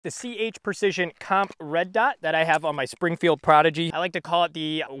the CH Precision Comp Red Dot that I have on my Springfield Prodigy. I like to call it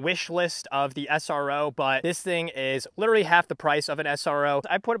the wish list of the SRO, but this thing is literally half the price of an SRO.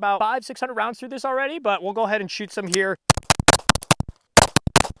 I put about 500-600 rounds through this already, but we'll go ahead and shoot some here.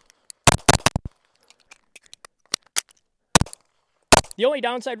 The only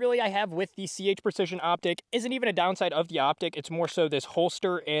downside really I have with the CH Precision optic isn't even a downside of the optic. It's more so this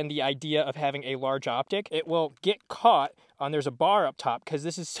holster and the idea of having a large optic. It will get caught on, there's a bar up top because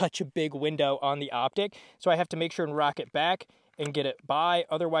this is such a big window on the optic. So I have to make sure and rock it back and get it by.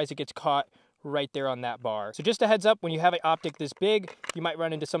 Otherwise it gets caught right there on that bar. So just a heads up, when you have an optic this big, you might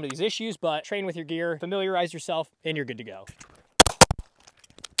run into some of these issues, but train with your gear, familiarize yourself, and you're good to go.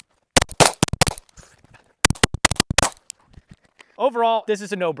 Overall, this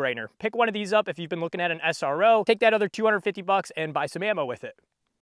is a no-brainer. Pick one of these up if you've been looking at an SRO, take that other $250 and buy some ammo with it.